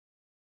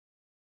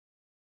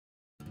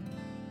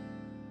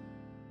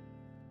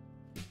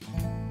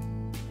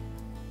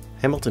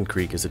Hamilton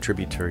Creek is a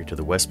tributary to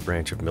the west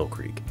branch of Mill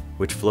Creek,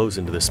 which flows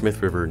into the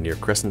Smith River near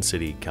Crescent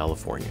City,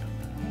 California.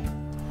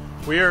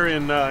 We are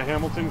in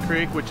Hamilton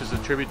Creek, which is a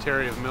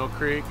tributary of Mill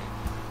Creek.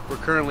 We're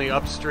currently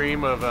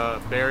upstream of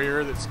a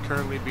barrier that's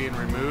currently being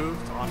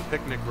removed on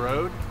Picnic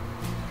Road.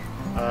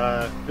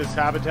 This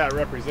habitat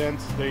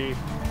represents the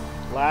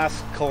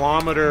last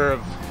kilometer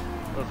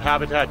of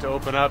habitat to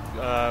open up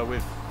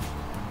with,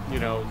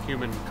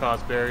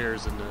 human-caused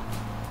barriers in the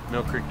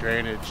Mill Creek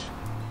drainage.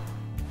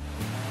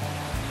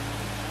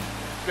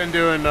 Been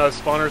doing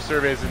spawner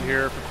surveys in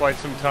here for quite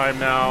some time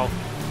now,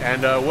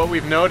 and what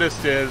we've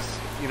noticed is,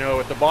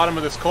 at the bottom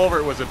of this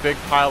culvert was a big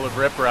pile of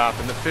riprap,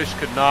 and the fish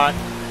could not.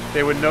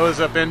 They would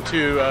nose up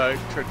into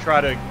to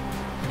try to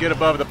get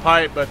above the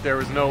pipe, but there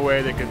was no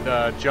way they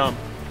could jump.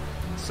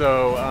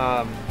 So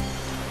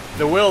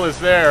the will is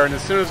there, and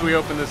as soon as we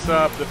open this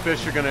up, the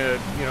fish are going to,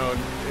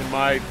 in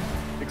my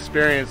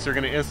experience, they're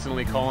going to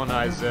instantly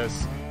colonize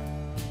this.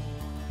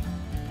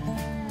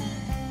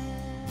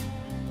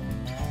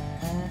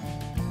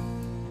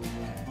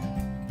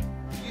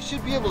 You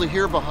should be able to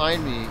hear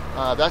behind me.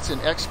 That's an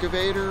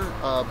excavator,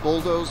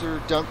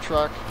 bulldozer, dump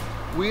truck.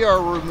 We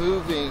are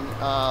removing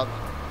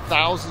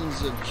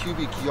thousands of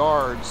cubic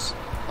yards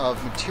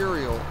of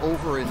material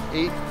over an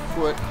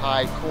 8-foot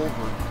high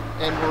culvert.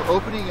 And we're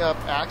opening up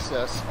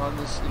access on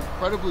this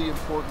incredibly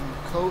important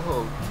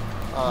coho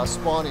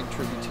spawning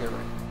tributary.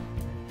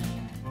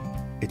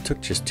 It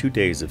took just 2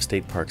 days of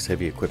State Park's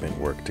heavy equipment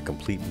work to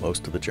complete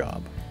most of the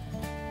job.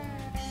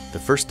 The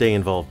first day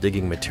involved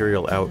digging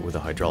material out with a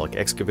hydraulic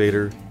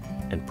excavator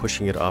and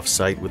pushing it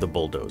off-site with a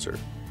bulldozer.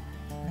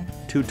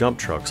 2 dump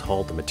trucks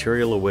hauled the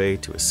material away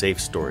to a safe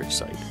storage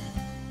site.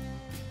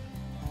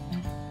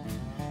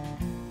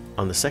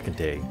 On the second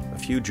day, a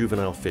few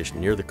juvenile fish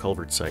near the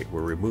culvert site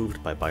were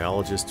removed by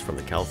biologists from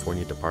the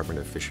California Department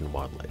of Fish and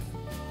Wildlife.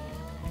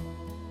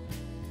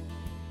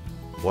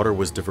 Water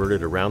was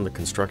diverted around the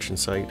construction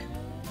site.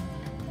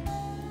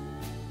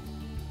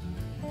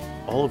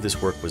 All of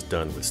this work was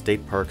done with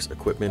State Park's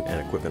equipment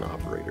and equipment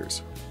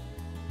operators.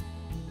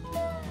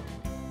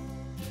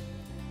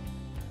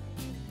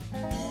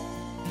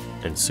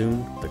 And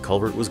soon, the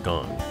culvert was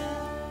gone.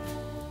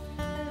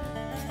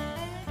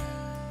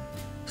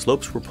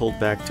 Slopes were pulled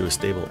back to a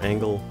stable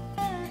angle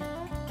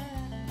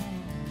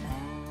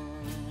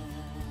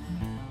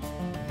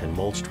and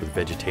mulched with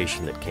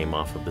vegetation that came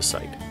off of the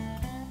site.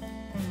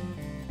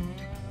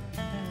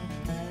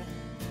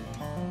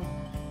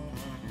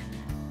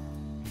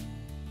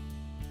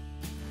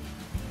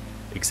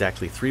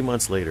 Exactly 3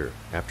 months later,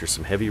 after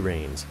some heavy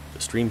rains,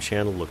 the stream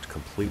channel looked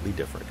completely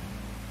different.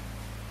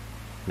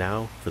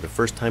 Now, for the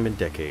first time in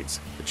decades,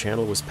 the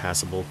channel was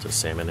passable to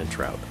salmon and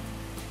trout.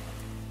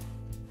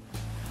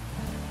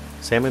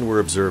 Salmon were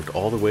observed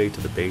all the way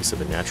to the base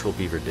of a natural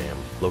beaver dam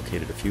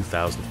located a few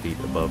thousand feet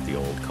above the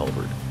old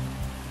culvert.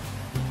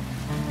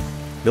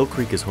 Mill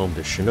Creek is home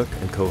to Chinook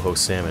and coho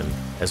salmon,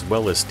 as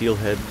well as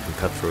steelhead and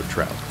cutthroat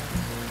trout.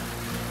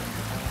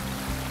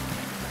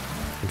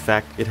 In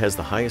fact, it has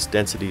the highest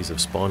densities of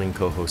spawning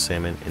coho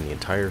salmon in the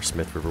entire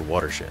Smith River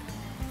watershed.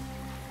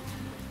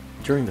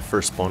 During the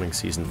first spawning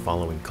season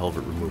following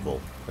culvert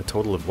removal, a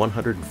total of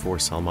 104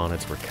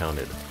 salmonids were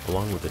counted,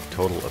 along with a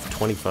total of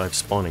 25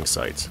 spawning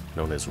sites,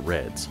 known as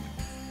redds.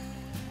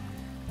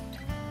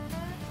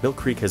 Mill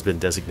Creek has been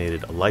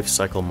designated a life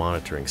cycle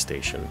monitoring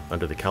station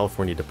under the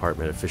California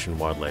Department of Fish and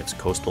Wildlife's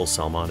Coastal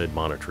Salmonid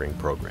Monitoring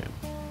Program.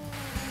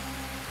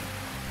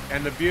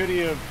 And the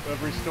beauty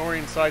of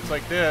restoring sites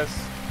like this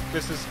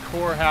is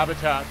core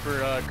habitat for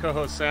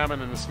coho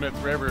salmon in the Smith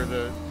River.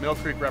 The Mill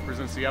Creek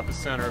represents the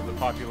epicenter of the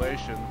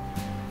population.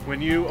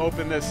 When you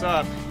open this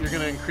up, you're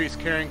going to increase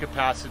carrying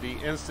capacity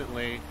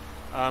instantly,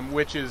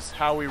 which is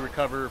how we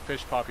recover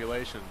fish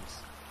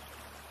populations.